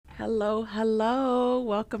Hello, hello.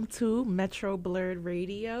 Welcome to Metro Blurred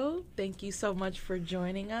Radio. Thank you so much for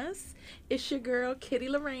joining us. It's your girl, Kitty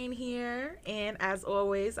Lorraine here. And as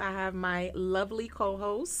always, I have my lovely co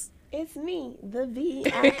host. It's me, the V.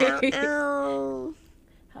 Ow, ow, ow.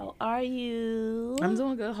 How are you? I'm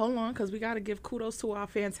doing good. Hold on, because we got to give kudos to our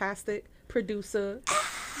fantastic producer,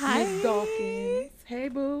 Hi. Miss Dawkins. Hey,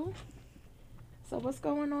 boo. So what's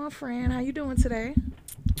going on, friend? How you doing today?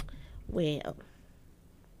 Well,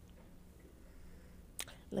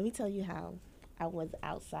 let me tell you how I was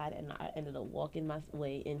outside and I ended up walking my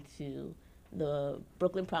way into the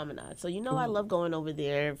Brooklyn Promenade. So I love going over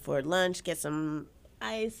there for lunch, get some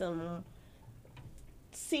ice,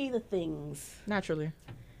 see the things. Naturally.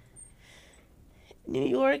 New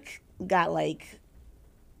York got I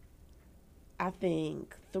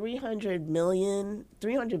think 300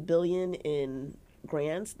 billion in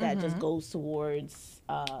grants that just goes towards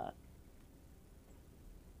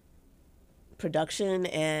production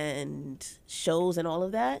and shows and all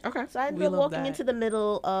of that. Okay. So I ended We up love walking that. into the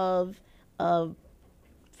middle of a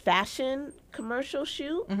fashion commercial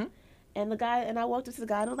shoot, and I walked up to the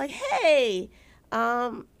guy and I was like, "Hey,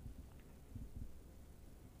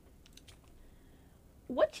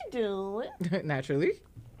 what you doing?" Naturally.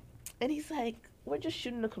 And he's like, "We're just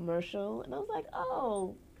shooting a commercial." And I was like,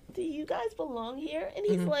 "Oh, do you guys belong here?" And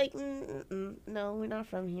he's like, "No, we're not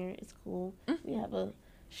from here. It's cool. We have a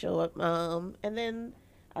show up." And then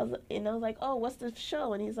I was like, "Oh, what's the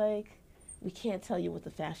show?" And he's like, "We can't tell you what the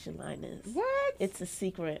fashion line is. What? It's a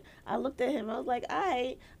secret." I looked at him. I was like,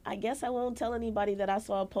 I guess I won't tell anybody that I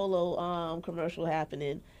saw a Polo commercial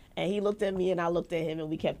happening." And he looked at me, and I looked at him, and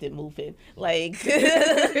we kept it moving. Like,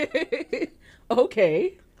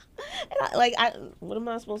 Okay. and what am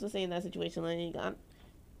I supposed to say in that situation?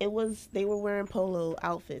 They were wearing polo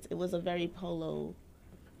outfits. It was a very polo.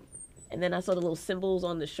 And then I saw the little symbols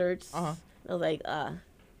on the shirts. Uh-huh. I was like,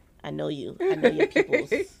 I know you. I know your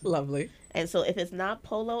peoples. Lovely. And so if it's not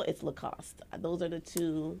polo, it's Lacoste. Those are the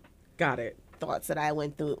two Got it. thoughts that I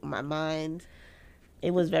went through my mind.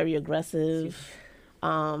 It was very aggressive.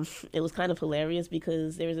 It was kind of hilarious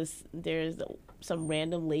because there's some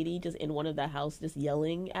random lady just in one of the house just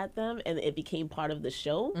yelling at them, and it became part of the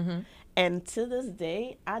show. And to this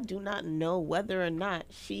day, I do not know whether or not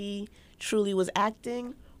she truly was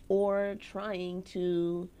acting or trying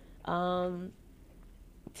to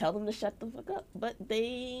tell them to shut the fuck up. But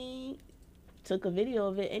they took a video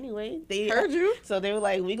of it anyway. They Heard you. So they were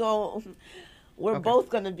like, we're both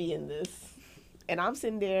gonna be in this. And I'm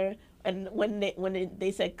sitting there, and when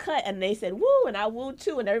they said cut, and they said woo, and I wooed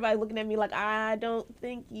too, and everybody looking at me like, I don't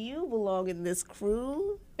think you belong in this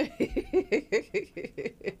crew.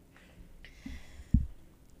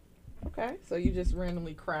 Okay, so you just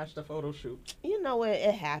randomly crashed a photo shoot. You know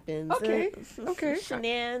it happens. Okay.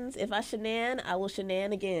 Shenanigans. If I shenan, I will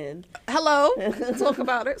shenan again. Hello. Talk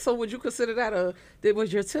about it. So would you consider that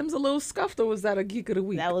was your Tim's a little scuffed, or was that a geek of the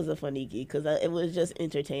week? That was a funny geek because it was just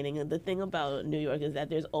entertaining. And the thing about New York is that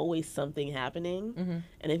there's always something happening.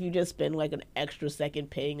 And if you just spend like an extra second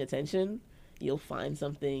paying attention, you'll find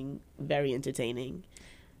something very entertaining.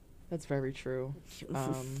 That's very true.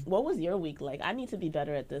 What was your week like? I need to be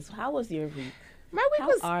better at this. How was your week? My week How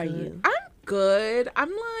was are good. you? I'm good. I'm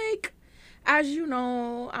like, as you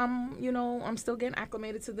know, I'm still getting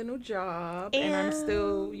acclimated to the new job, and I'm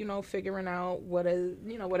still, figuring out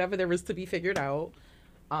whatever there is to be figured out.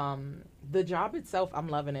 The job itself, I'm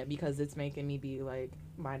loving it because it's making me be like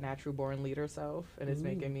my natural born leader self, and it's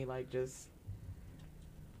making me like just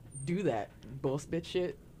do that boss bitch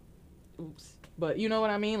shit. Oops. But you know what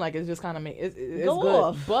I mean? Like, it's just kind of it's Go good.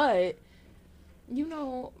 off. But,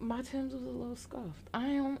 my Tim's was a little scuffed.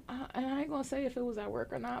 And I ain't going to say if it was at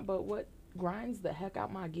work or not, but what grinds the heck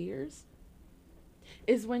out my gears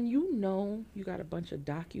is when you got a bunch of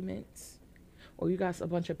documents or you got a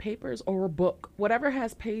bunch of papers or a book, whatever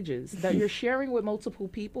has pages that you're sharing with multiple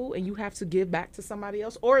people and you have to give back to somebody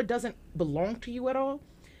else, or it doesn't belong to you at all.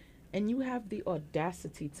 And you have the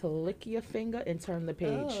audacity to lick your finger and turn the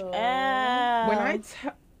page. Oh. When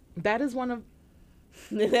that is one of...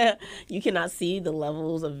 You cannot see the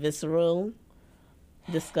levels of visceral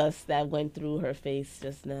disgust that went through her face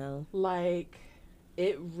just now. Like,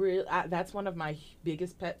 it really... that's one of my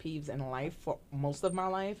biggest pet peeves in life for most of my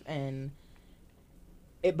life. And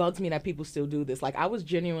it bugs me that people still do this. Like, I was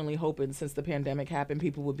genuinely hoping since the pandemic happened,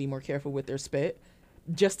 people would be more careful with their spit.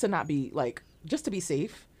 Just to not be, just to be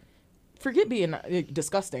safe. Forget being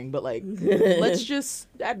disgusting, but let's just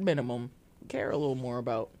at minimum care a little more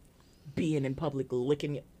about being in public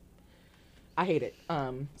licking it. I hate it.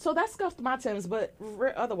 So that scuffed my Tims, but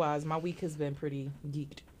otherwise my week has been pretty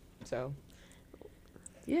geeked. So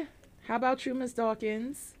Yeah. How about you, Miss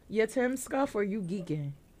Dawkins? You Tim scuff or you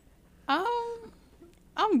geeking?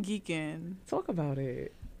 I'm geeking. Talk about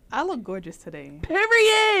it. I look gorgeous today.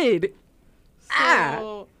 Period.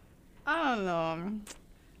 So, I don't know.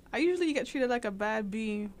 I usually get treated like a bad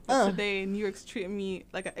bee, but today New York's treating me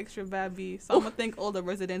like an extra bad bee. So I'm gonna thank all the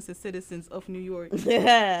residents and citizens of New York.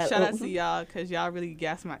 Shout out to y'all, cause y'all really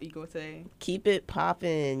gassed my ego today. Keep it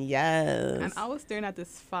popping, yes. And I was staring at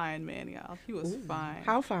this fine man, y'all. He was fine.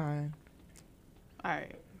 How fine? All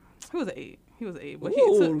right, he was an 8. He was an 8, but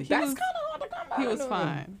Ooh, he that's was kind of hard to come by. he was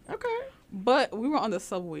fine. Okay. But we were on the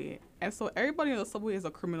subway, and so everybody on the subway is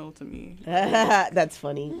a criminal to me. That's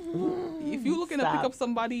funny. If you're looking to pick Stop. up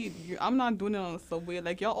somebody, I'm not doing it on the subway.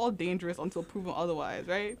 Like, y'all all dangerous until proven otherwise,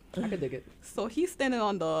 right? I could dig it. So he's standing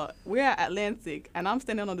on we're at Atlantic, and I'm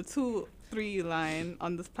standing on the 2-3 line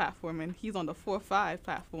on this platform, and he's on the 4-5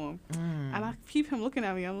 platform. And I keep him looking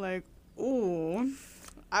at me. I'm like, ooh,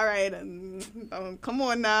 all right, come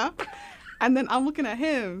on now. And then I'm looking at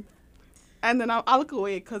him. And then I look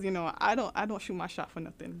away because, I don't shoot my shot for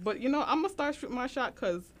nothing. But, I'm going to start shooting my shot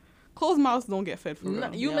because closed mouths don't get fed for real.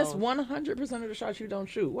 No, you No. miss 100% of the shots you don't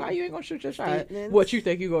shoot. Why you ain't gonna shoot your shot? Statements. What, you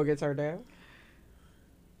think you gonna get turned down?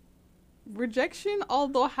 Rejection,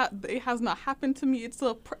 although it has not happened to me, it's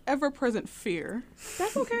a ever-present fear.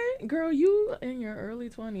 That's okay. Girl, you in your early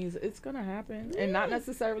 20s, it's gonna happen. And not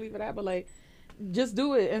necessarily for that, but like, just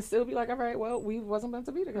do it and still be like, all right, well, we wasn't meant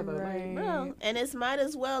to be together. Right. Like, Well, and it's might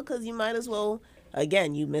as well, because you might as well,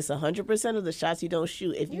 again, you miss 100% of the shots you don't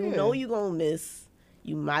shoot. If you Yeah. know you're going to miss,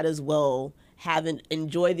 you might as well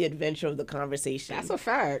enjoy the adventure of the conversation. that's a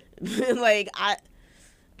fact.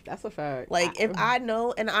 That's a fact. If I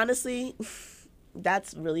know, and honestly,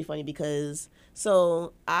 that's really funny because,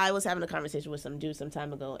 so I was having a conversation with some dude some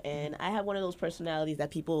time ago, and I have one of those personalities that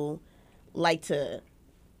people like to,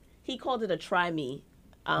 he called it a try me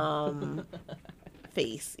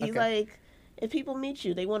face. He's Okay. like, if people meet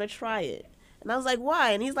you, they want to try it. And I was like,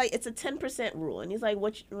 why? And he's like, it's a 10% rule. And he's like,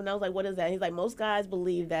 and I was like, what is that? He's like, most guys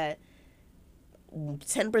believe that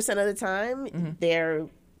 10% of the time, their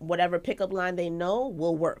whatever pickup line they know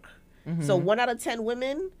will work. So 1 out of 10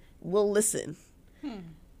 women will listen.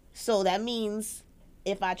 So that means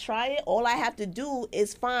if I try it, all I have to do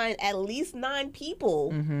is find at least 9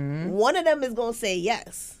 people. One of them is going to say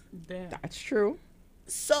yes. Damn. That's true.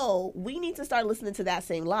 So we need to start listening to that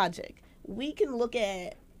same logic. We can look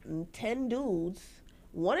at 10 dudes.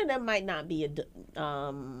 One of them might not be a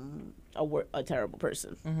terrible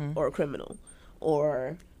person or a criminal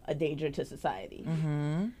or a danger to society.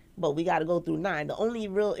 But we got to go through 9. The only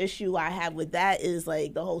real issue I have with that is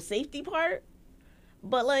like the whole safety part.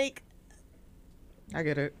 But like, I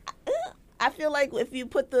get it. I feel like if you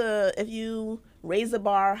raise the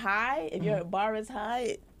bar high, if your bar is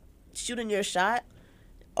high, shooting your shot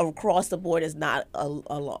across the board is not a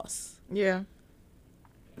loss. Yeah.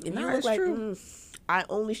 If No, you look it's like, true. I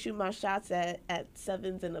only shoot my shots at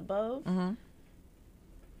 7s and above.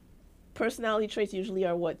 Personality traits usually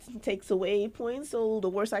are what takes away points. So the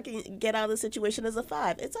worst I can get out of the situation is a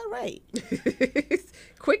 5. It's all right.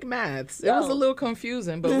 Quick maths. It was a Yo. little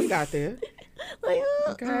confusing, but we got there. Like,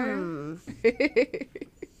 Okay.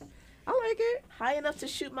 I like it. high enough to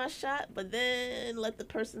shoot my shot, but then let the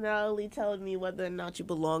personality tell me whether or not you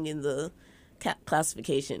belong in the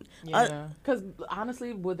classification. Yeah. Because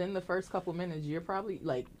honestly, within the first couple minutes, you're probably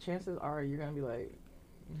like, chances are you're gonna be like,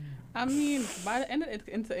 I mean, by the end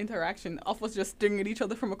of the interaction, of us just staring at each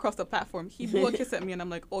other from across the platform, he blew a kiss at me, and I'm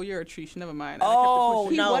like, oh, you're a Trish, never mind. And I kept it Oh,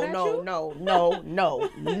 pushing. no, what at no, you? no, no, no,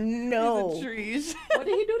 no. He's a Trish. what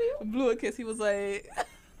did he do to you? Blew a kiss. He was like,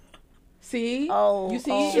 See? Oh, you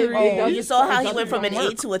see? oh, It oh. doesn't- You saw it how he doesn't went from an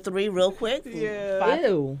work. 8 to a 3 real quick? yeah.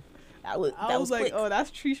 Ew. That was I was like, quick. oh, that's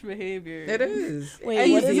Trish behavior. It is. Wait,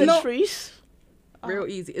 what is Easy. it, No. Trish? Real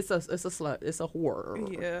easy. It's a slut. It's a whore.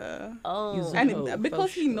 Yeah. Oh. Use And Oh,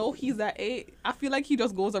 because for he know sure. he's that 8, I feel like he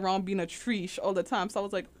just goes around being a Trish all the time. So I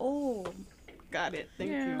was like, oh, got it.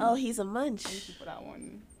 Thank Yeah. you. Oh, he's a Thank munch. you for that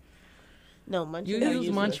one. No, munch. You is use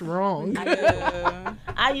useless. munch wrong. Yeah.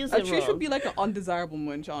 I use A it Trish wrong. would be like an undesirable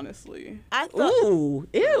munch, honestly. I thought. Ooh.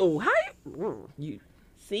 Ew. How you?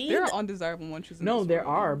 See, There are undesirable munches in No, this there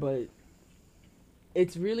world. are, but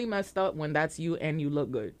it's really messed up when that's you and you look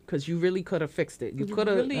good because you really could have fixed it. You could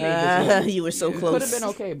have. Really? you were so Yeah. close. Could have been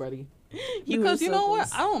okay, buddy. Because were you so know what?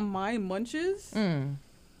 close. I don't mind munches. Mm.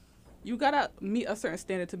 You gotta meet a certain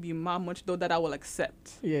standard to be my munch, though, that I will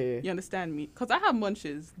accept. Yeah. You understand me? Because I have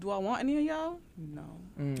munches. Do I want any of y'all? No.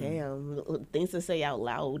 Mm. Damn, things to say out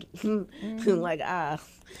loud. Like,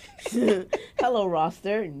 hello,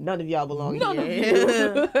 roster. None of y'all belong None of here.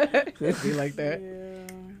 you. It'd be like that.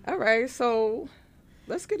 Yeah. All right, so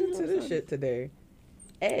let's get into this shit today.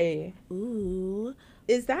 Hey, Ooh.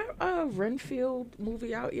 is that a Renfield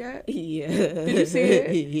movie out yet? Yeah. Did you see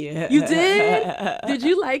it? Yeah. You did? Did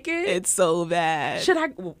you like it? It's so bad. Should I?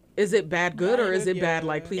 Is it bad good or is Bad, it bad yeah.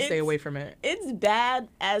 like please stay It's- away from it? It's bad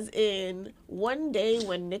as in one day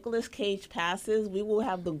when Nicolas Cage passes, we will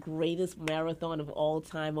have the greatest marathon of all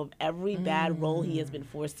time of every bad role he has been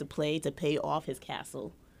forced to play to pay off his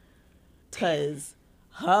castle. Cause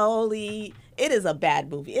holy, it is a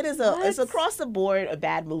bad movie. It's across the board a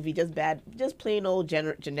bad movie, just plain old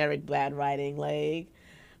generic bad writing. Like,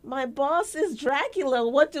 my boss is Dracula.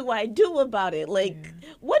 What do I do about it? Like,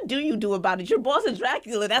 what do you do about it? Your boss is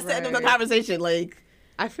Dracula. That's the end of the Right. conversation. Like,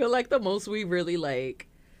 I feel like the most we really like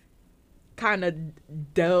kind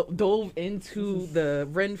of dove into the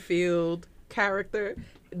Renfield character,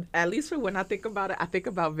 at least for when I think about it, I think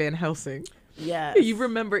about Van Helsing. yes. You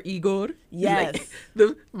remember Igor? Yes.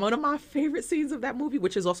 Like, one of my favorite scenes of that movie,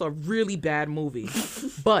 which is also a really bad movie,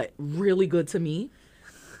 but really good to me.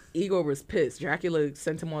 Igor was pissed. Dracula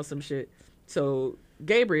sent him on some shit. So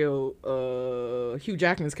Gabriel, Hugh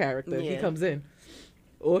Jackman's character, he Yeah. comes in.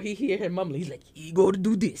 Or he hear him mumbling. He's like, Igor,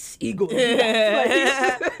 do this. Igor, do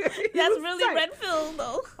that. Like, That's really Renfield,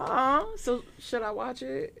 though. So should I watch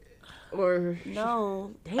it? Or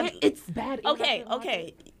No. damn, it's bad. Okay.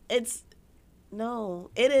 It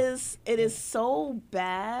is so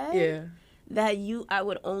bad. Yeah. That I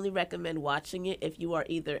would only recommend watching it if you are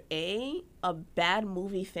either a bad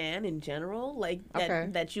movie fan in general, like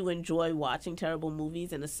that you enjoy watching terrible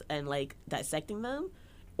movies and like dissecting them,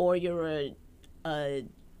 or you're a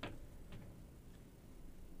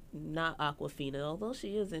not Aquafina, although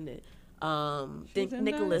she is in it. She's in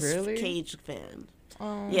Nicolas that? Really? Cage fan.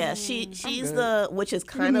 Um, Yeah, she's good. which is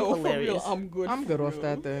kind of No, for real, hilarious. I'm good. I'm for good off real.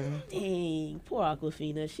 that then. Dang, poor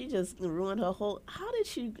Aquafina. She just ruined her whole. How did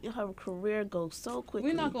her career go so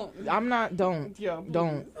quickly? We're not going. I'm not. Don't. Yeah.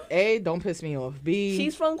 Don't. A. Don't piss me off. B.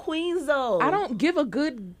 She's from Queens, though. I don't give a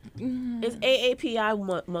good. It's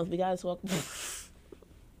AAPI month. We gotta talk.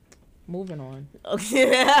 Moving on.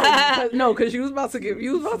 Okay. No, because you was about to give.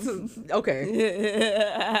 You was about to.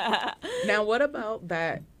 Okay. Now, what about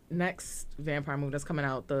that next vampire movie that's coming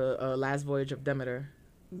out, the Last Voyage of Demeter?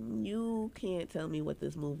 You can't tell me what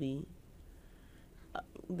this movie.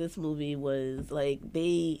 This movie was like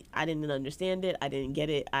I didn't understand it. I didn't get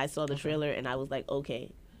it. I saw the trailer and I was like,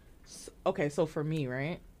 okay. Okay, so for me,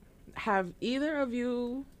 right? Have either of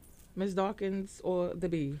you, Ms. Dawkins or the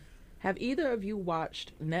Bee, have either of you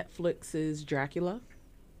watched Netflix's Dracula?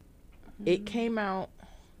 It came out.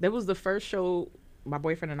 That was the first show my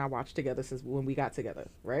boyfriend and I watched together since when we got together,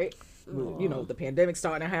 right? You know, the pandemic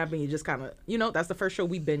starting to happen. You just kind of, that's the first show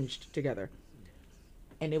we binged together.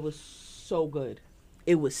 And it was so good.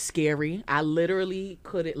 It was scary. I literally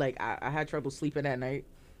couldn't, I had trouble sleeping at night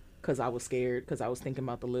because I was scared, because I was thinking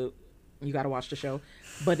about you got to watch the show.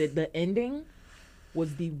 But the ending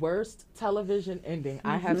was the worst television ending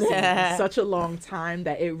I have seen in such a long time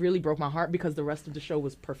that it really broke my heart because the rest of the show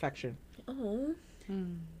was perfection.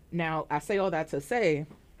 Now, I say all that to say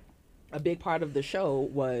a big part of the show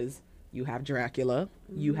was you have Dracula,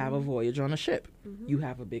 you have a voyage on a ship, you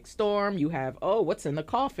have a big storm, you have, what's in the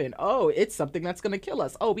coffin? Oh, it's something that's going to kill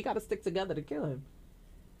us. Oh, we got to stick together to kill him.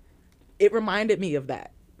 It reminded me of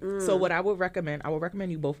that. So what I would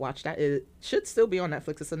recommend you both watch that. It should still be on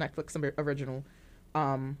Netflix. It's a Netflix original.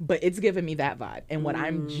 But it's giving me that vibe. And what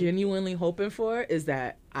I'm genuinely hoping for is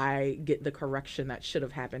that I get the correction that should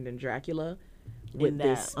have happened in Dracula with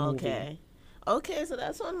this movie. Okay, so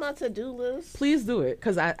that's on my to-do list. Please do it,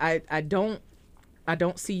 because I don't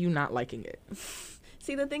see you not liking it.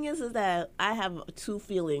 See, the thing is that I have two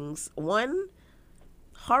feelings. One,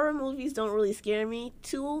 horror movies don't really scare me.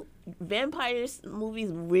 Two, vampires movies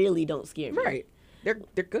really don't scare me. Right. They're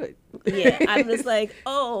good. Yeah, I'm just like,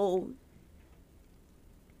 oh,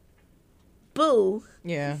 boo,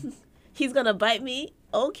 Yeah. he's gonna bite me.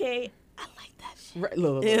 Okay, I like that shit. Right.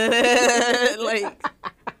 Look. Like,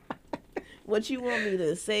 what you want me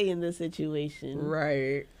to say in this situation?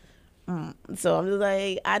 Right. So I'm just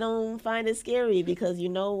like, I don't find it scary because you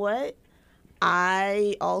know what?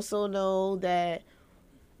 I also know that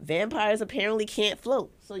vampires apparently can't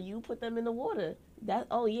float. So you put them in the water.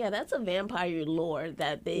 That's a vampire lore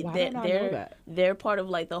that Why didn't I know that? they're part of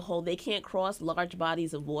like the whole, they can't cross large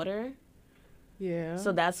bodies of water. Yeah.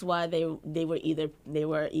 So that's why they were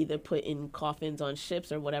either put in coffins on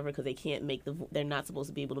ships or whatever, because they can't they're not supposed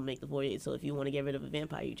to be able to make the voyage. So if you want to get rid of a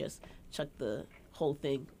vampire, you just chuck the whole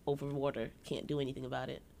thing over water. Can't do anything about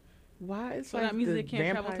it. Why is So like that means the they can't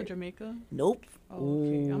travel to vampire- Jamaica? Nope. Oh,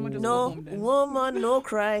 okay. I'm gonna just go No home then. woman, no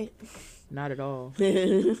cry. Not at all.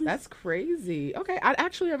 That's crazy. Okay, I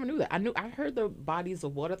actually never knew that. I heard the bodies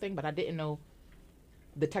of water thing, but I didn't know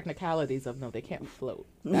the technicalities of no, they can't float.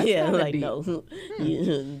 That's Yeah, kinda like deep. no,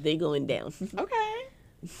 they going down. Okay.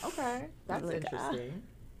 Okay. That's Like, interesting.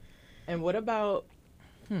 And what about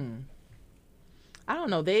I don't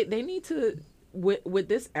know. They need to with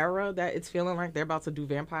this era that it's feeling like they're about to do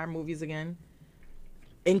vampire movies again,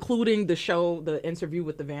 including the show The Interview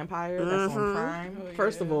with the Vampire that's on Prime. Oh,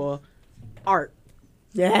 First of yeah. all, art.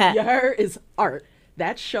 Yeah. You heard is art.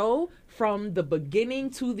 That show from the beginning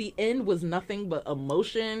to the end was nothing but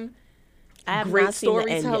emotion. I have Great not seen the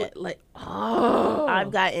end storytelling. yet. Like, oh,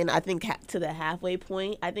 I've gotten, I think, to the halfway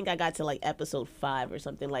point. I think I got to like episode 5 or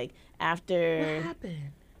something. Like what after happened?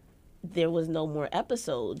 there was no more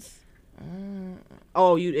episodes.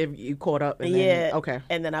 Oh, you caught up. And Yeah. Then, okay.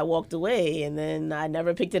 And then I walked away, and then I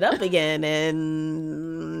never picked it up again.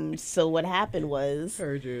 And so what happened was,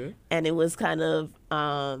 Heard you. and it was kind of,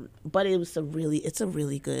 but it's a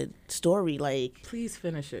really good story. Like, Please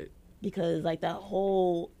finish it. because like that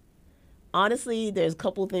whole, honestly, there's a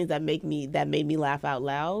couple things that made me laugh out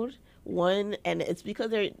loud. One, and it's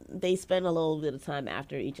because they spend a little bit of time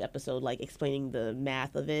after each episode like explaining the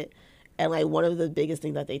math of it. And like one of the biggest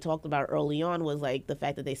things that they talked about early on was like the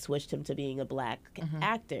fact that they switched him to being a black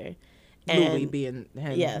actor. Louis being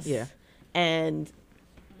him. Yes. Yeah. And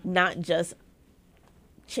not just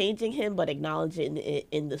changing him, but acknowledging it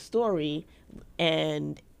in the story.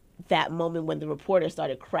 And that moment when the reporter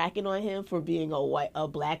started cracking on him for being a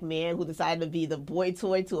black man who decided to be the boy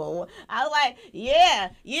toy to a, I was like, yeah,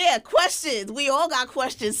 questions. We all got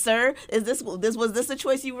questions, sir. Was this a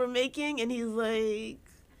choice you were making? And he's like,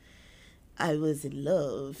 I was in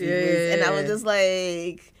love. And I was just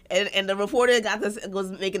like, and the reporter was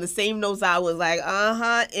making the same notes. I was like,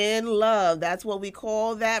 in love. That's what we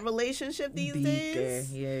call that relationship these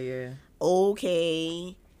days. Yeah.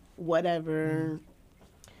 Okay, whatever.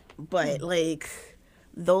 But like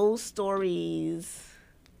those stories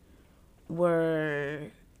were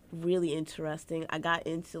really interesting. I got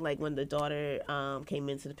into like when the daughter came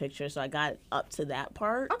into the picture, so I got up to that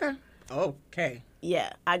part. Okay.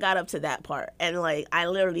 Yeah, I got up to that part, and like I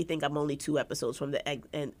literally think I'm only 2 episodes from the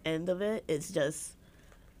end of it. It's just,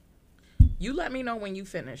 You let me know when you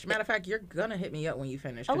finish. Matter of fact, you're gonna hit me up when you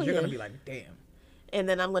finish because Oh, you're yeah. gonna be like, damn. and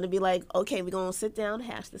then I'm gonna be like, okay, we're gonna sit down,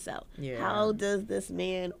 hash this out. Yeah. How does this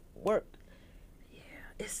man work?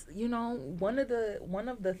 It's one of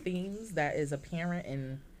the themes that is apparent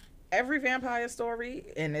in every vampire story,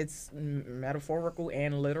 and it's metaphorical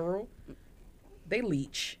and literal. They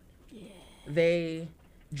leech. Yeah. They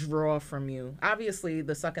draw from you. Obviously,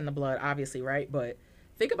 the sucking the blood, obviously, right? But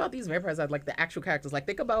think about these vampires as like the actual characters. Like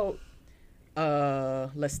think about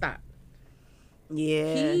Lestat.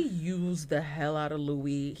 Yeah. He used the hell out of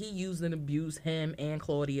Louis. He used and abused him and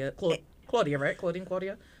Claudia. Claudia, right? Claudia and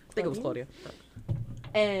Claudia? I think it was Claudia.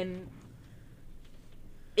 And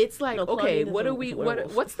it's like, No, Claudia okay, is what a are we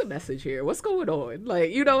werewolf. what's the message here? What's going on?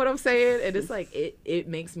 Like, you know what I'm saying? And it's like it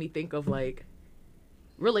makes me think of like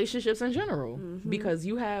relationships in general. Because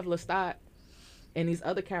you have Lestat and these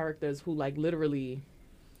other characters who like literally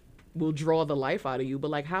will draw the life out of you.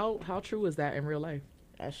 But like how true is that in real life?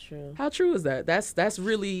 That's true. How true is that? That's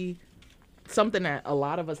really something that a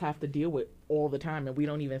lot of us have to deal with all the time, and we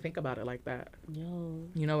don't even think about it like that. Yo.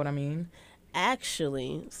 You know what I mean?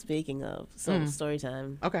 Actually, speaking of, so story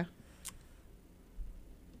time. Okay.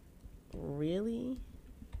 Really?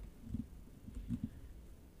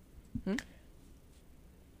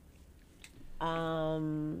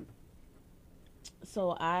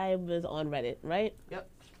 So I was on Reddit, right? Yep.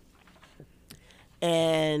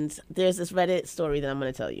 And there's this Reddit story that I'm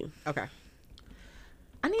going to tell you. Okay.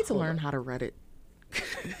 I need to learn how to Reddit.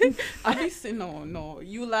 I be saying no.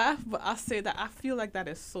 You laugh, but I say that I feel like that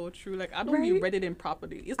is so true. Like I don't Right? be Reddit in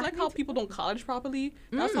properly. It's like how people don't college properly.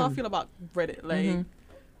 That's how I feel about Reddit. Like,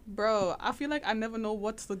 bro, I feel like I never know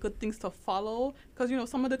what's the good things to follow because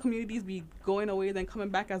some of the communities be going away then coming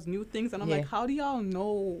back as new things, and I'm like, Yeah. how do y'all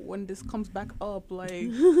know when this comes back up? Like,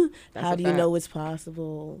 That's How a do you fact. know it's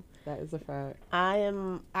possible? That is a fact.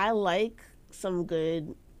 I like some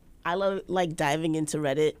good. I love like diving into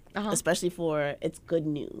Reddit, especially for it's good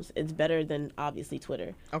news. It's better than obviously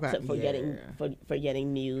Twitter. Okay. For getting for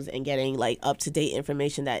getting news and getting like up to date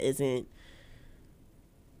information that isn't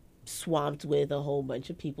swamped with a whole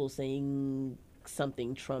bunch of people saying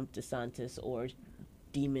something Trump, DeSantis, or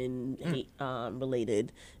demon hate,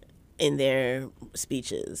 related in their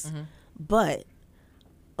speeches. But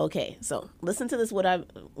okay, so listen to this.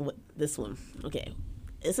 This one. Okay.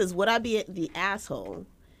 It says, would I be the asshole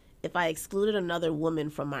if I excluded another woman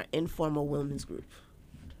from our informal women's group?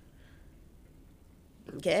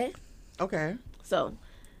 Okay? Okay. So,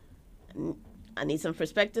 I need some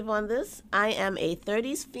perspective on this. I am a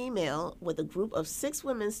 30s female with a group of 6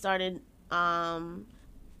 women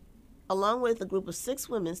along with a group of 6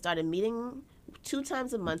 women started meeting 2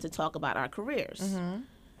 times a month to talk about our careers.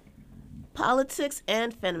 Politics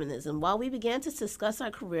and feminism. While we began to discuss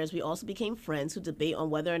our careers, we also became friends who debate on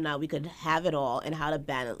whether or not we could have it all and how to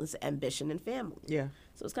balance ambition and family. Yeah.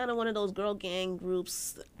 So it's kind of one of those girl gang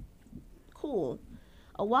groups. Cool.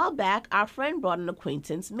 A while back, our friend brought an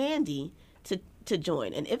acquaintance, Mandy, to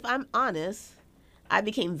join. And if I'm honest, I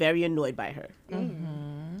became very annoyed by her.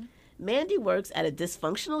 Mandy works at a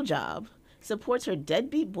dysfunctional job, supports her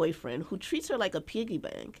deadbeat boyfriend who treats her like a piggy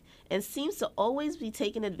bank, and seems to always be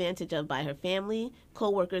taken advantage of by her family,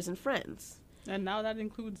 co-workers, and friends. And now that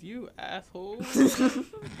includes you, asshole.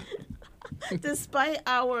 Despite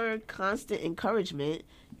our constant encouragement,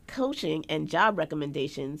 coaching, and job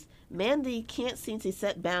recommendations, Mandy can't seem to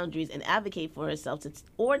set boundaries and advocate for herself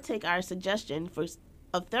or take our suggestion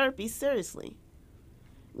of therapy seriously.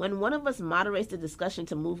 When one of us moderates the discussion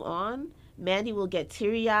to move on, Mandy will get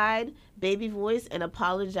teary-eyed, baby voice, and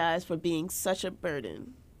apologize for being such a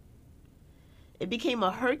burden. It became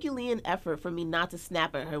a Herculean effort for me not to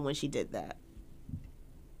snap at her when she did that.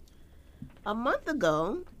 A month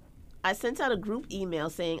ago, I sent out a group email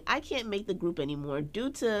saying I can't make the group anymore due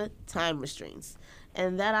to time restraints,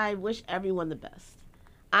 and that I wish everyone the best.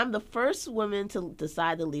 I'm the first woman to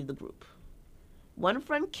decide to leave the group. One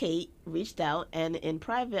friend, Kate, reached out, and in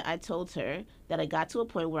private, I told her that I got to a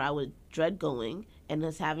point where I would dread going and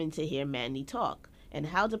was having to hear Mandy talk, and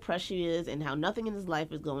how depressed she is, and how nothing in his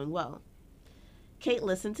life is going well. Kate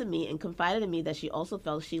listened to me and confided in me that she also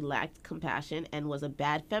felt she lacked compassion and was a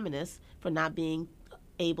bad feminist for not being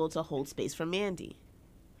able to hold space for Mandy.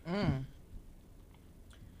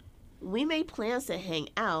 We made plans to hang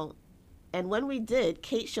out, and when we did,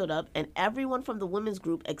 Kate showed up, and everyone from the women's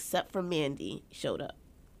group except for Mandy showed up.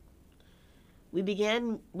 We've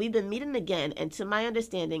been meeting again, and to my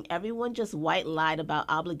understanding, everyone just white lied about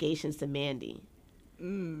obligations to Mandy.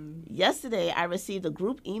 Yesterday, I received a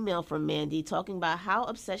group email from Mandy talking about how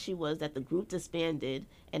upset she was that the group disbanded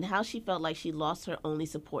and how she felt like she lost her only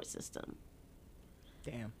support system.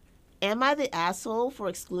 Damn. Am I the asshole for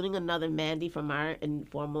excluding another Mandy from our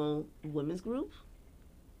informal women's group?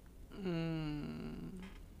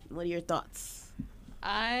 What are your thoughts?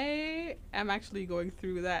 I am actually going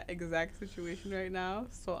through that exact situation right now.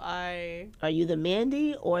 So Are you the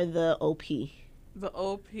Mandy or the OP? The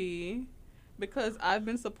OP, because I've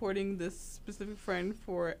been supporting this specific friend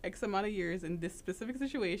for X amount of years in this specific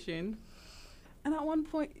situation. And at one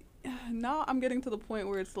point, now I'm getting to the point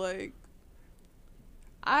where it's like,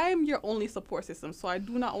 I'm your only support system, so I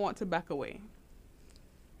do not want to back away.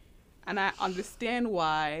 And I understand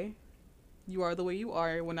why you are the way you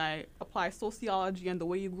are when I apply sociology and the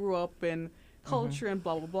way you grew up and culture and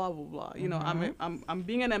blah, blah, blah, blah, blah. You know, I'm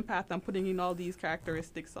being an empath. I'm putting in all these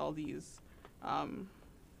characteristics, all these, I'm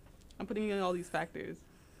putting in all these factors.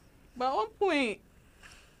 But at one point,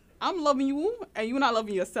 I'm loving you and you're not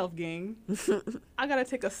loving yourself, gang. I got to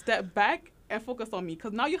take a step back and focus on me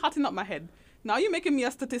because now you're hotting up my head. Now you're making me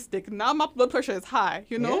a statistic. Now my blood pressure is high,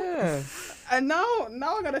 you know? Yeah. And now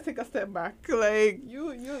I gotta take a step back. Like,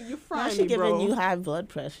 you frying me, bro. Giving you high blood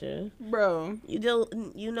pressure. Bro.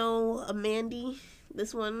 You know, Mandy,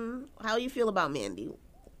 this one, how you feel about Mandy?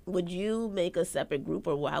 Would you make a separate group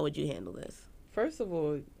or how would you handle this? First of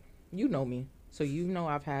all, you know me. So you know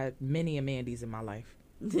I've had many Amandys in my life.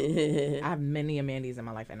 I have many Amandys in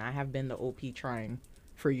my life, and I have been the OP trying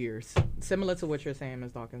for years. Similar to what you're saying,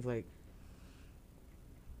 Ms. Dawkins, like,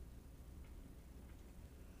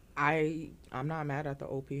 I'm not mad at the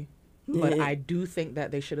OP, but I do think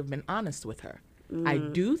that they should have been honest with her. I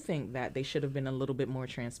do think that they should have been a little bit more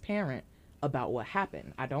transparent about what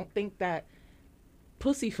happened. I don't think that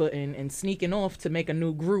pussyfooting and sneaking off to make a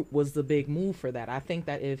new group was the big move for that. I think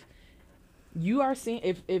that if you are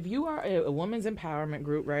if you are a women's empowerment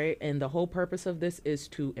group, right, and the whole purpose of this is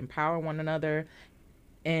to empower one another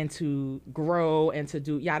and to grow and to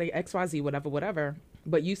do yada XYZ, whatever,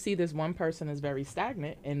 but you see this one person is very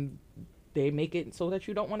stagnant and they make it so that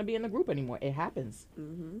you don't want to be in the group anymore. It happens.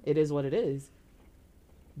 It is what it is.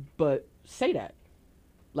 But say that.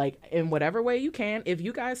 Like, in whatever way you can. If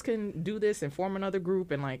you guys can do this and form another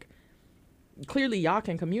group and, like, clearly y'all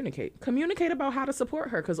can communicate. Communicate about how to support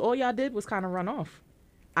her, because all y'all did was kind of run off,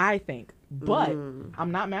 I think. But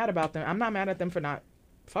I'm not mad about them. I'm not mad at them for not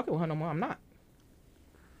fucking with her no more. I'm not.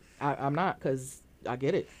 I'm not, because I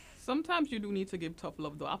get it. Sometimes you do need to give tough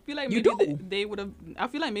love, though. I feel like You maybe do. they would have. I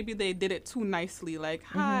feel like maybe they did it too nicely, like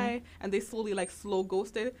hi, and they slowly like slow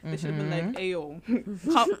ghosted. They should have been like,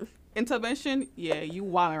 "Ayo, intervention. Yeah, you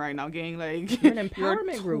wilding right now, gang. Like You're an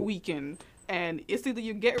empowerment group. tweaking, and it's either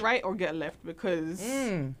you get right or get left because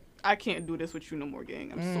Mm. I can't do this with you no more,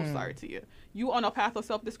 gang. I'm so sorry to you. You on a path of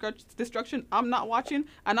self destruction. I'm not watching,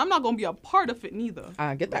 and I'm not gonna be a part of it neither.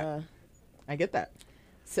 I get that. Bruh. I get that.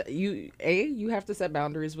 So you have to set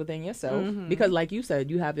boundaries within yourself because, like you said,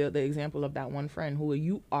 you have the example of that one friend who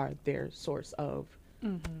you are their source of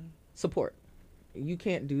support. You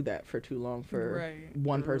can't do that for too long for Right.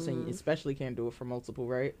 one person, especially can't do it for multiple,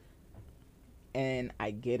 right? And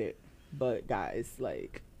I get it, but guys,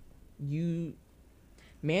 like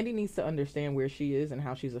Mandy needs to understand where she is and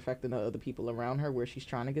how she's affecting the other people around her, where she's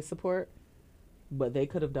trying to get support. But they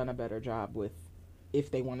could have done a better job with, if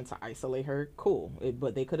they wanted to isolate her, cool.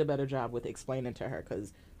 But they could have better job with explaining to her,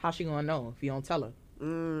 because how she gonna know if you don't tell her?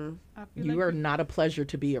 I feel You like are not a pleasure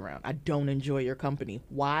to be around. I don't enjoy your company.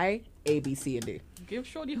 Why? A, B, C, and D. give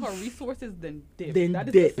Shorty her resources, then dip. Then That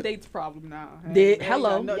is dip. the state's problem now. Dip. They ain't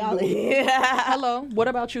Hello. got Y'all, nothing to do. Hello. What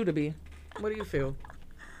about you, to be? What do you feel?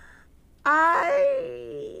 I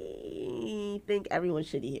think everyone's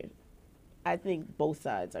shitty here. I think both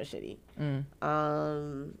sides are shitty.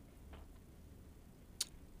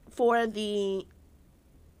 For the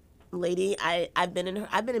lady, I've been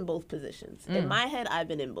in both positions. In my head, I've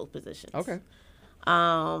been in both positions. Okay.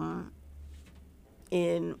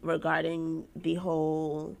 In regarding the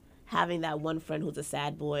whole having that one friend who's a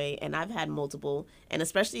sad boy, and I've had multiple, and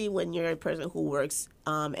especially when you're a person who works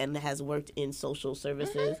and has worked in social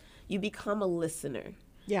services, you become a listener.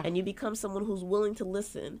 Yeah. And you become someone who's willing to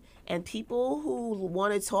listen. And people who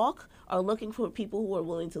want to talk are looking for people who are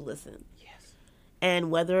willing to listen. Yes.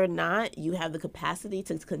 And whether or not you have the capacity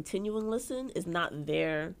to continue and listen is not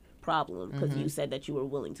their problem, because you said that you were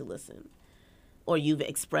willing to listen. Or you've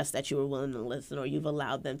expressed that you were willing to listen, or you've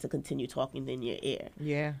allowed them to continue talking in your ear.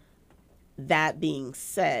 Yeah. That being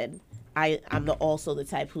said, I'm also the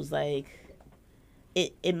type who's like,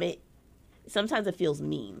 it may, sometimes it feels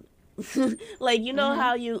mean. Like, you know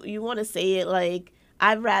how you want to say it, like,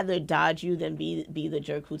 I'd rather dodge you than be the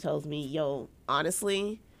jerk who tells me, yo,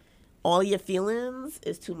 honestly, all your feelings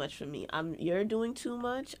is too much for me. You're doing too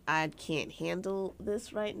much. I can't handle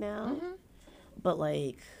this right now. But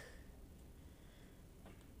like,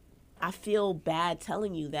 I feel bad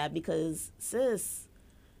telling you that because, sis,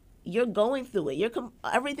 you're going through it.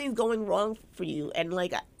 Everything's going wrong for you, and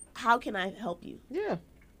like, how can I help you? Yeah.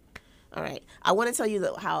 All right. I want to tell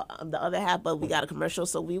you how the other half, but we got a commercial,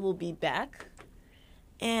 so we will be back.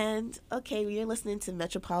 And okay, you're listening to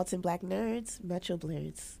Metropolitan Black Nerds, Metro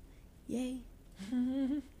Blurs. Yay.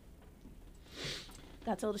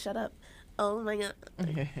 Got told to shut up. Oh my God.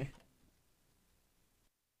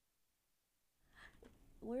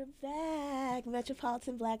 We're back.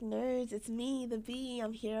 Metropolitan Black Nerds. It's me, the B.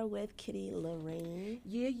 I'm here with Kitty Lorraine.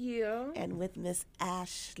 Yeah. And with Miss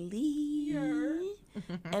Ashley.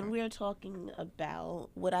 And we're talking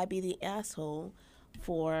about, would I be the asshole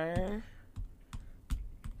for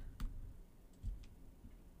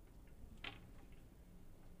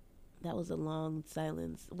that was a long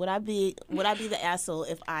silence. Would I be the asshole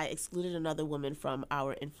if I excluded another woman from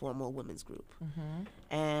our informal women's group?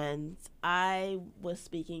 And I was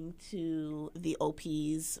speaking to the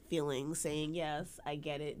OP's feelings, saying, yes, I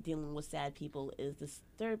get it. Dealing with sad people is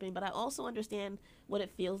disturbing, but I also understand what it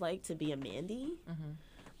feels like to be a Mandy,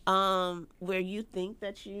 where you think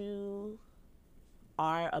that you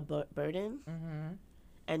are a burden.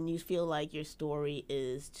 And you feel like your story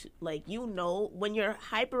is like, you know, when you're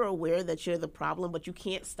hyper aware that you're the problem, but you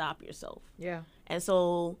can't stop yourself. Yeah. And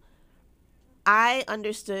so I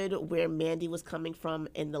understood where Mandy was coming from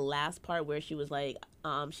in the last part, where she was like,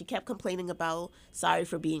 she kept complaining about sorry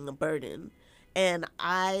for being a burden. And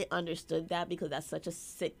I understood that because that's such a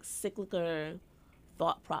cyclical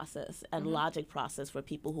thought process and logic process for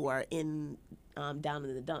people who are in down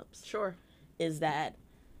in the dumps. Sure. Is that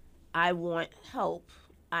I want help.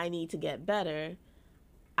 I need to get better.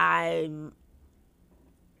 The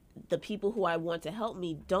people who I want to help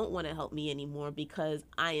me don't want to help me anymore because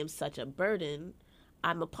I am such a burden.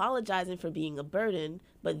 I'm apologizing for being a burden,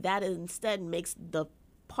 but that instead makes the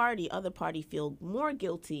other party feel more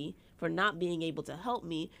guilty for not being able to help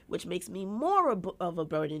me, which makes me more of a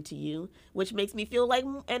burden to you, which makes me feel like,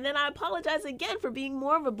 and then I apologize again for being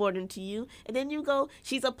more of a burden to you, and then you go,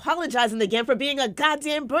 she's apologizing again for being a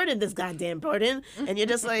goddamn burden, this goddamn burden, and you're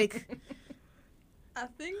just like... I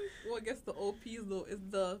think what gets the OPs, though, is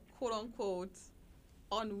the quote-unquote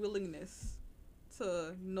unwillingness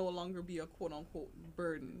to no longer be a quote unquote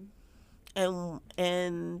burden.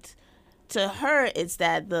 And to her, it's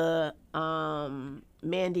that the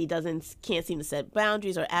Mandy can't seem to set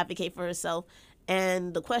boundaries or advocate for herself.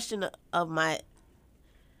 And the question of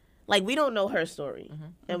like, we don't know her story,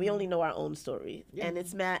 and we only know our own story. Yeah. And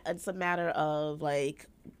it's a matter of like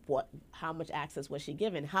how much access was she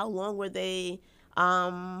given? How long were they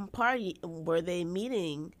were they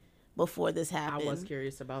meeting before this happened? I was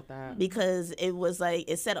curious about that, because it was like,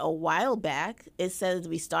 it said a while back, it says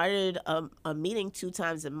we started a meeting 2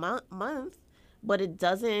 times a month, but it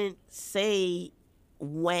doesn't say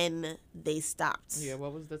when they stopped. Yeah,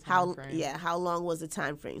 what was the time frame? Yeah, how long was the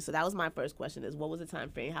time frame? So that was my first question, is what was the time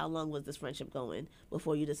frame? How long was this friendship going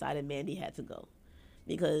before you decided Mandy had to go?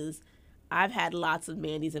 Because I've had lots of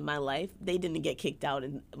Mandys in my life. They didn't get kicked out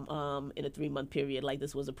in a 3-month period like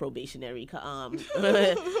this was a probationary job.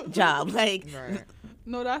 Like, right.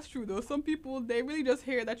 No, that's true though. Some people, they really just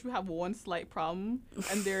hear that you have one slight problem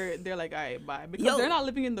and they're like, all right, bye, because they're not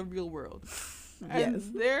living in the real world. And yes,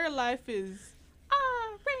 their life is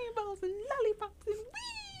rainbows and lollipops and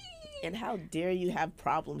wee. And how dare you have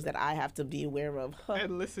problems that I have to be aware of?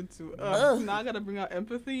 And listen to. Now I gotta bring out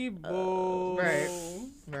empathy. Right.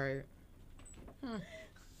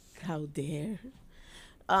 How dare.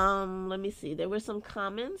 Let me see. There were some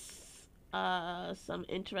comments, some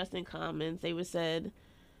interesting comments.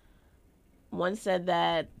 One said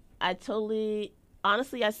that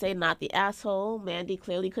honestly, I say not the asshole. Mandy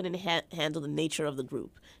clearly couldn't handle the nature of the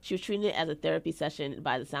group. She was treating it as a therapy session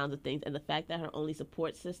by the sounds of things, and the fact that it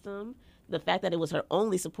was her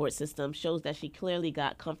only support system shows that she clearly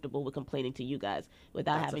got comfortable with complaining to you guys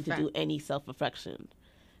without having to do any self-reflection.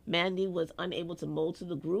 Mandy was unable to mold to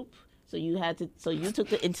the group, so you took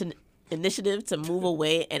the initiative to move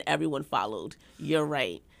away, and everyone followed. You're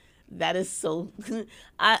right. That is so.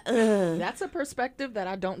 That's a perspective that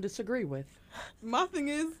I don't disagree with. My thing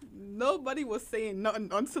is, nobody was saying nothing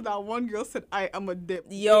until that one girl said, I'm a dip.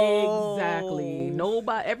 Yo. Exactly.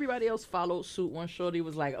 Everybody else followed suit. One shorty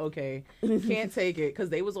was like, okay, can't take it, because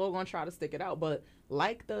they was all going to try to stick it out. But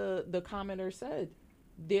like the commenter said,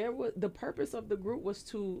 the purpose of the group was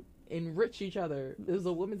to enrich each other. It was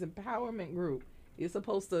a women's empowerment group. You're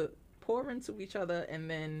supposed to pour into each other and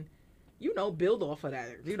then, build off of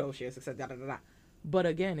that. Share success, da da da da. But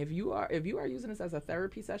again, if you are using this as a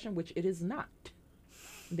therapy session, which it is not,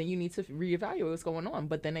 then you need to reevaluate what's going on.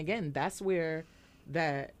 But then again, that's where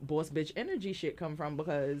that boss bitch energy shit come from,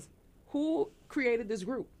 because who created this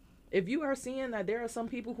group? If you are seeing that there are some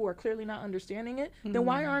people who are clearly not understanding it, then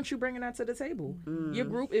why aren't you bringing that to the table? Your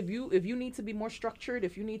group, if you need to be more structured,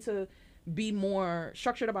 if you need to be more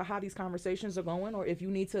structured about how these conversations are going, or if you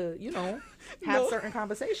need to, have certain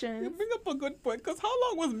conversations. You bring up a good point, because how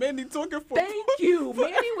long was Mandy talking for? Thank you.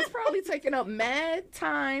 Mandy was probably taking up mad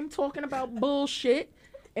time talking about bullshit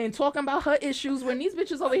and talking about her issues, when these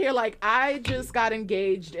bitches over here like, I just got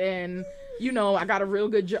engaged and I got a real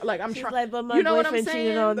good job. Like, I'm trying. Like, but my boyfriend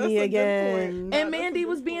cheated on me again. And Mandy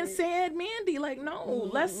was being sad. Mandy, like, no,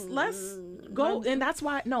 let's go. And that's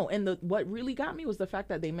why, no. And what really got me was the fact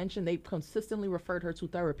that they mentioned they consistently referred her to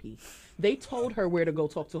therapy. They told her where to go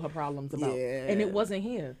talk to her problems about, and it wasn't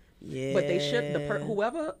here. Yeah. But they should.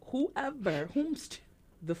 Whoever, whomst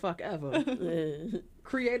the fuck ever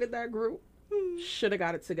created that group should have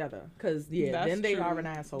got it together, because then they are an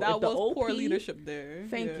asshole. That was poor leadership there.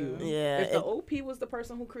 Thank you. Yeah. If the OP was the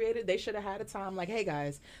person who created, they should have had a time like, hey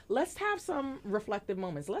guys, let's have some reflective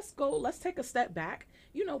moments. Let's take a step back.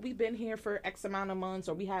 We've been here for X amount of months,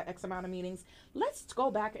 or we had X amount of meetings. Let's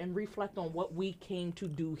go back and reflect on what we came to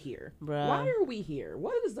do here. Bruh. Why are we here?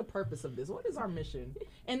 What is the purpose of this? What is our mission?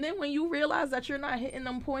 And then when you realize that you're not hitting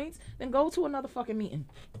them points, then go to another fucking meeting.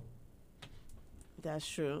 That's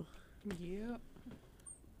true. Yeah.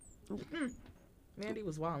 Mandy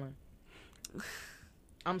was wilding.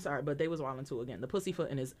 I'm sorry, but they was wilding too. Again, the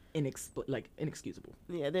pussyfooting is inexcusable.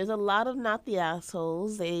 Yeah, there's a lot of not the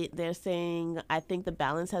assholes. They're saying, I think the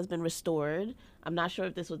balance has been restored. I'm not sure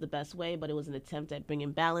if this was the best way, but it was an attempt at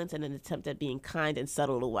bringing balance and an attempt at being kind and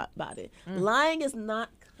subtle about it. Lying is not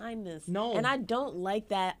kindness. No. And I don't like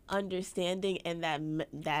that understanding and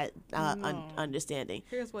that understanding.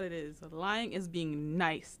 Here's what it is. Lying is being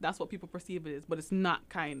nice. That's what people perceive it is, but it's not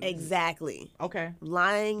kindness. Exactly. Okay.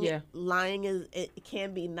 Lying is, it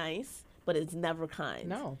can be nice, but it's never kind.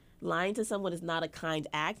 No. Lying to someone is not a kind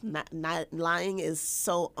act. Not lying is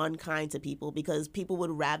so unkind to people, because people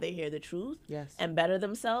would rather hear the truth and better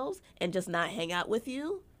themselves and just not hang out with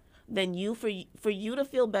you than for you to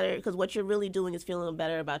feel better, because what you're really doing is feeling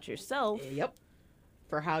better about yourself. Yep.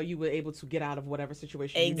 For how you were able to get out of whatever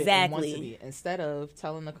situation you didn't want to be, instead of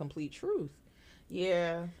telling the complete truth.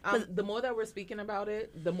 Yeah. The more that we're speaking about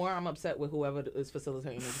it, the more I'm upset with whoever is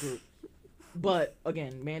facilitating this group. But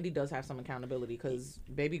again, Mandy does have some accountability because,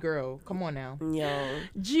 baby girl, come on now. Yo.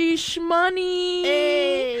 G Shmoney.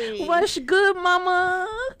 Hey. What's good, mama?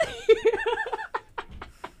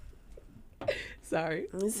 Sorry.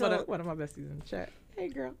 So, one of my besties in the chat. Hey,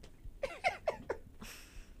 girl.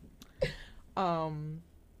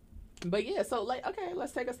 But yeah, so like, okay,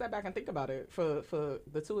 let's take a step back and think about it for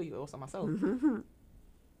the two of you, also myself.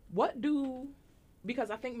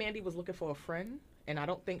 Because I think Mandy was looking for a friend, and I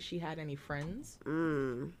don't think she had any friends.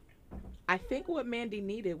 I think what Mandy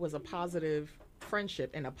needed was a positive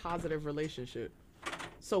friendship and a positive relationship.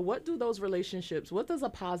 So what does a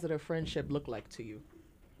positive friendship look like to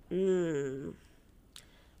you?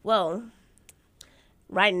 Well,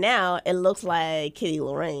 right now it looks like Kitty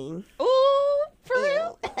Lorraine. Ooh, for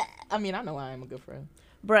real? I mean, I know I am a good friend.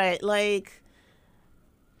 But like,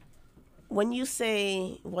 when you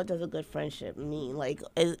say what does a good friendship mean, like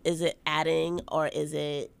is it adding or is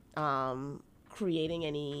it creating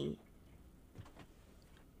any?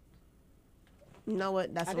 You know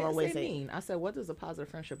what? That's the wrong way to say it. I said, what does a positive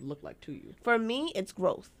friendship look like to you? For me, it's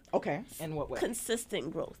growth. Okay. In what way?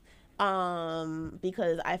 Consistent growth.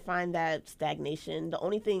 Because I find that stagnation, the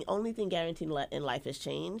only thing guaranteed in life is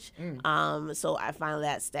change. So I find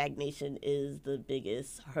that stagnation is the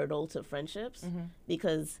biggest hurdle to friendships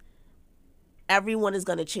because everyone is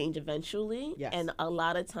going to change eventually. Yes. And a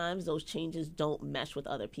lot of times those changes don't mesh with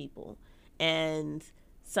other people. And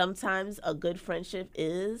sometimes a good friendship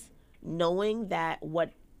is knowing that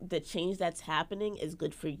what the change that's happening is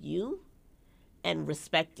good for you and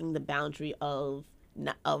respecting the boundary of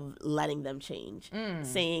letting them change.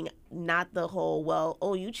 Saying not the whole, well,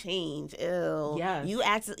 oh, you change, ew.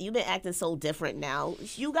 Yes. You've been acting so different now.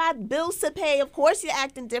 You got bills to pay, of course you're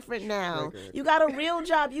acting different now. You got a real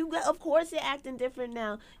job, of course you're acting different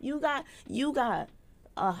now. You got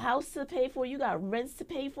a house to pay for, you got rents to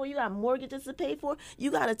pay for, you got mortgages to pay for, you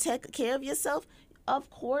got to take care of yourself.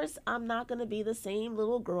 Of course, I'm not going to be the same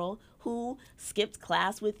little girl who skipped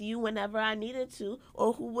class with you whenever I needed to,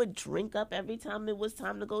 or who would drink up every time it was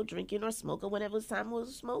time to go drinking or smoking whenever it was time to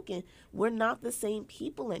smoking. We're not the same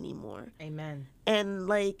people anymore. Amen. And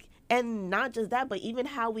not just that, but even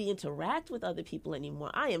how we interact with other people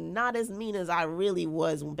anymore. I am not as mean as I really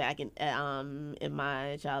was back in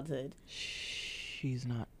my childhood. She's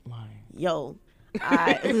not lying. Yo.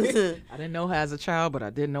 I didn't know her as a child, but I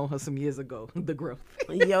did know her some years ago. The growth.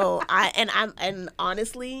 Yo, and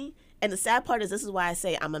honestly, and the sad part is this is why I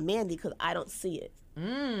say I'm a Mandy, because I don't see it.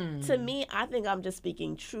 To me, I think I'm just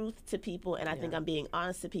speaking truth to people, and I think I'm being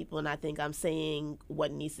honest to people, and I think I'm saying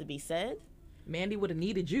what needs to be said. Mandy would have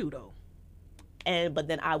needed you though. But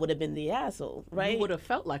then I would have been the asshole, right? You would have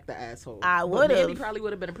felt like the asshole. I would have. Mandy probably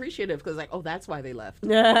would have been appreciative because, like, oh, that's why they left.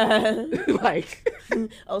 Like,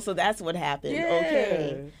 oh, so that's what happened. Yeah,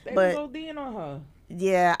 okay, they but was ODing on her.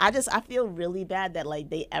 Yeah, I feel really bad that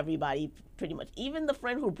like everybody pretty much, even the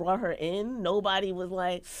friend who brought her in, nobody was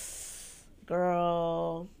like,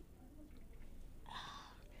 girl.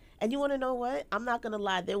 And you want to know what? I'm not gonna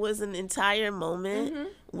lie. There was an entire moment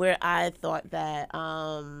where I thought that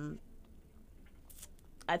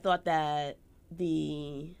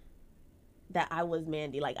that I was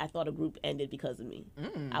Mandy. Like, I thought a group ended because of me.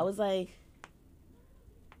 I was like,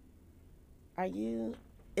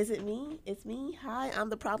 is it me? It's me? Hi, I'm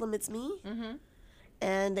the problem. It's me?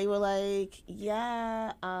 And they were like,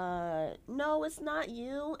 yeah, no, it's not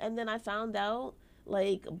you. And then I found out,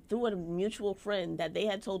 like, through a mutual friend, that they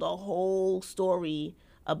had told a whole story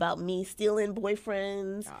about me stealing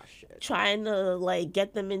boyfriends, trying to, like,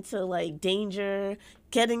 get them into, like, danger,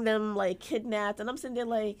 getting them, like, kidnapped. And I'm sitting there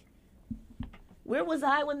like, where was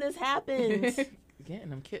I when this happened? Getting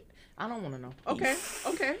them I don't want to know. Okay,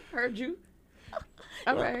 heard you.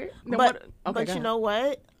 All right. No, but you know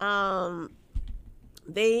what?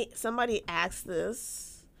 Somebody asked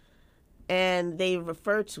this, and they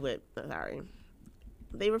referred to it. Sorry.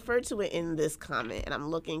 They referred to it in this comment, and I'm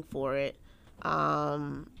looking for it.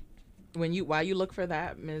 While you look for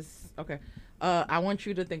that, Ms. Okay, I want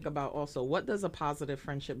you to think about also, what does a positive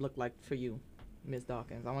friendship look like for you, Ms.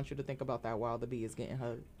 Dawkins? I want you to think about that while the bee is getting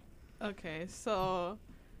hugged. Okay, so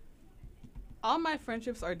all my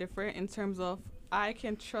friendships are different in terms of I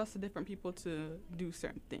can trust different people to do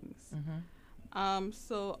certain things.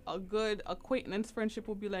 So a good acquaintance friendship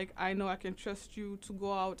will be like, I know I can trust you to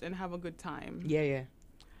go out and have a good time. Yeah.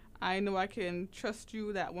 I know I can trust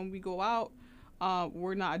you that when we go out,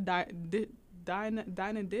 we're not dine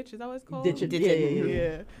and ditch. Is that what it's called?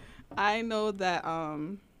 Yeah. I know that,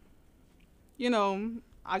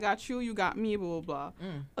 I got you, you got me, blah, blah, blah.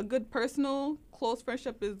 A good personal, close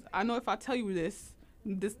friendship is, I know if I tell you this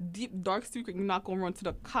deep, dark secret, you're not going to run to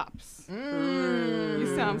the cops. You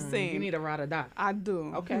see what I'm saying? You need a ride or die. I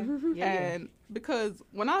do. Okay. Yeah, And because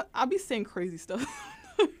when I be saying crazy stuff.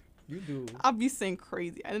 You do. I'll be saying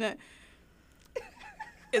crazy. And then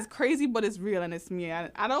it's crazy, but it's real and it's me. I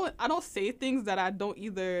don't say things that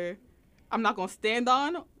I'm not going to stand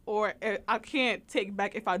on, or I can't take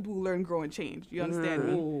back if I do learn, grow, and change. You understand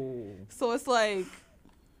me? Ooh. So it's like,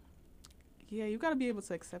 yeah, you got to be able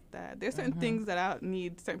to accept that. There's certain things that I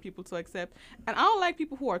need certain people to accept. And I don't like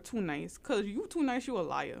people who are too nice, because you too nice, you a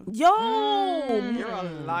liar. Yo, You're a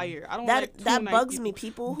liar. I don't that like too that nice bugs people. me.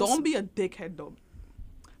 People who Don't be a dickhead, though.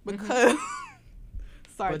 Because,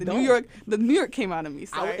 sorry, But the don't. New York came out of me.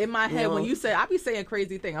 Sorry. In my head, when Yo. you say, I be saying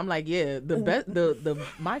crazy thing. I'm like, yeah, the best,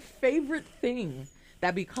 my favorite thing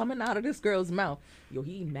that be coming out of this girl's mouth. Yo,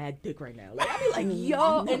 he eating mad dick right now. Like I be like,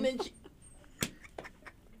 yo, and then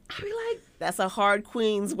I be like, that's a hard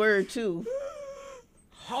queen's word too.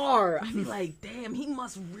 hard. I be like, damn, he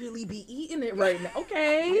must really be eating it right now.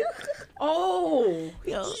 Okay. Oh,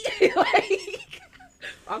 Yo. like,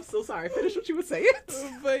 I'm so sorry. Finish what you were saying.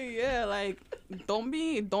 But yeah, like, don't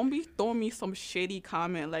be throwing me some shady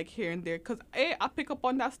comment like here and there, cause A, I pick up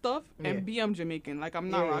on that stuff, and B, I'm Jamaican. Like, I'm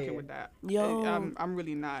not rocking with that. Yo. I'm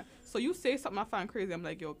really not. So you say something I find crazy, I'm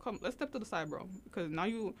like, yo, come, let's step to the side, bro, because now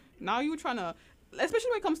you trying to,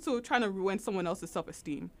 especially when it comes to trying to ruin someone else's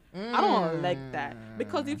self-esteem. I don't like that,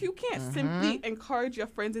 because if you can't simply encourage your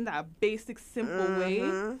friends in that basic, simple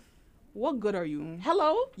way, what good are you?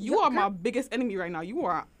 Hello. You are my biggest enemy right now. You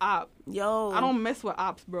are an op. Yo, I don't mess with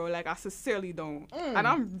ops, bro. Like, I sincerely don't. And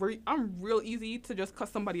I'm real easy to just cuss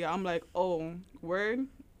somebody out. I'm like, oh, word.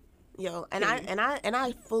 Yo, and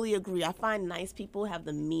I fully agree. I find nice people have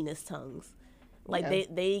the meanest tongues. Like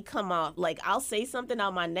they come out, like I'll say something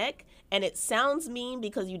out my neck and it sounds mean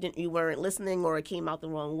because you weren't listening or it came out the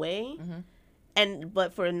wrong way.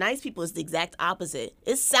 But for nice people it's the exact opposite.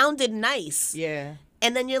 It sounded nice. Yeah.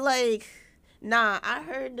 And then you're like, nah, I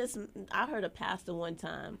heard a pastor one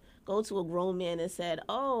time go to a grown man and said,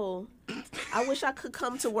 "Oh, I wish I could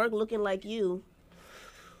come to work looking like you."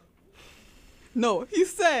 No, he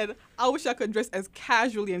said, I wish I could dress as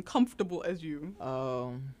casually and comfortable as you.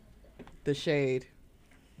 The shade.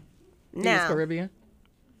 He Now, was Caribbean.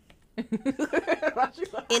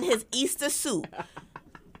 in his Easter suit,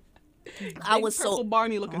 I was Purple so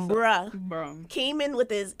Barney looking bruh. Came in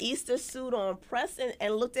with his Easter suit on, pressed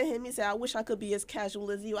and looked at him. He said, "I wish I could be as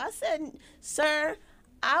casual as you." I said, "Sir,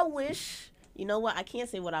 I wish." You know what? I can't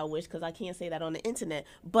say what I wish because I can't say that on the internet.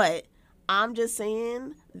 But I'm just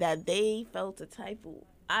saying that I felt the type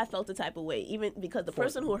of way, even because the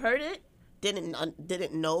person who heard it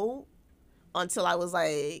didn't know until I was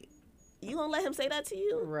like, "You gonna let him say that to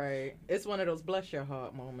you?" Right. It's one of those bless your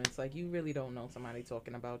heart moments. Like, you really don't know somebody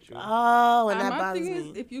talking about you. Oh, and that my bothers thing me.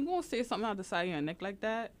 is, if you gonna say something out the side of your neck like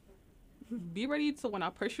that, be ready to, when I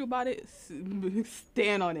press you about it,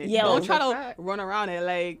 stand on it. Yeah, don't try to fact. run around it.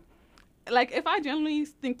 Like if I generally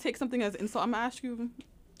take something as insult, I'm gonna ask you,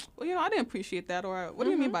 well, I didn't appreciate that, or what do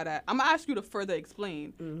you mean by that? I'm gonna ask you to further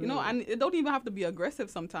explain. And it don't even have to be aggressive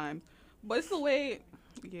sometimes, but it's the way.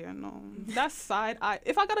 Yeah, no, that's side eye.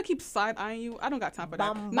 If I gotta keep side eyeing you, I don't got time for that.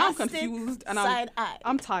 Now I'm Bombastic confused and side eye.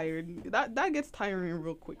 I'm tired. That gets tiring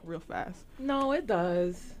real quick, real fast. No, it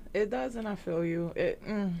does. It does, and I feel you.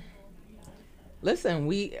 Listen,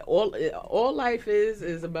 all life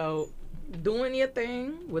is about doing your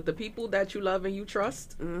thing with the people that you love and you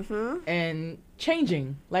trust, and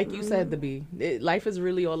changing, like you said, life is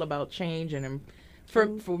really all about change, and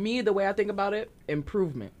for me, the way I think about it,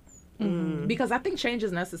 improvement. Because I think change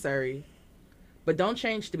is necessary, but don't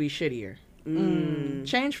change to be shittier.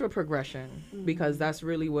 Change for progression, because that's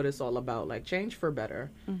really what it's all about. Like, change for better.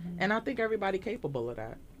 And I think everybody capable of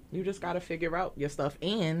that. You just got to figure out your stuff,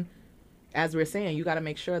 and as we're saying, you got to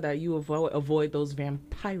make sure that you avoid those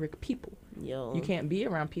vampiric people. Yo. You can't be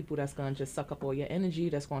around people that's gonna just suck up all your energy,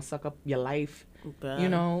 that's gonna suck up your life. Bruh.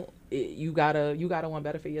 You gotta want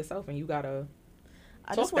better for yourself, and you gotta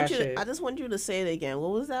I talk just want that you. shit. I just want you to say it again.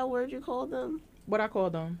 What was that word you called them? What I call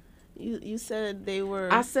them? You said they were.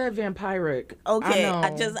 I said vampiric. Okay,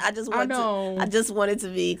 I just wanted to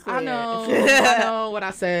be clear. I know what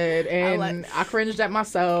I said, and I cringed at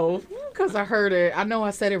myself because I heard it. I know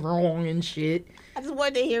I said it wrong and shit. I just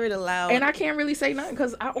wanted to hear it aloud. And I can't really say nothing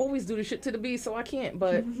because I always do the shit to the beat, so I can't.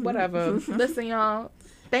 But whatever. Listen, y'all.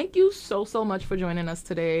 Thank you so much for joining us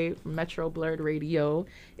today from Metro Blurred Radio.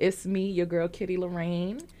 It's me, your girl Kitty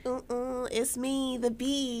Lorraine. It's me, the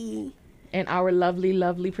bee. and our lovely,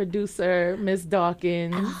 lovely producer, Miss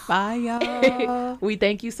Dawkins. Bye, y'all. We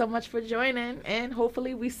thank you so much for joining, and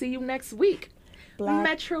hopefully we see you next week.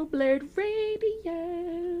 Metro Blurred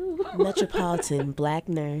Radio. Metropolitan Black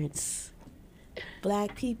Nerds.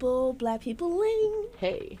 Black people ling.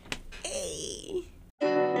 Hey. Hey.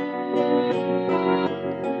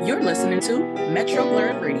 You're listening to Metro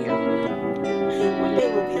Blurred Radio. One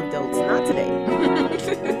day we'll be adults. Not today.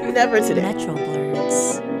 Never today. Metro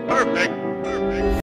Blurreds. Perfect.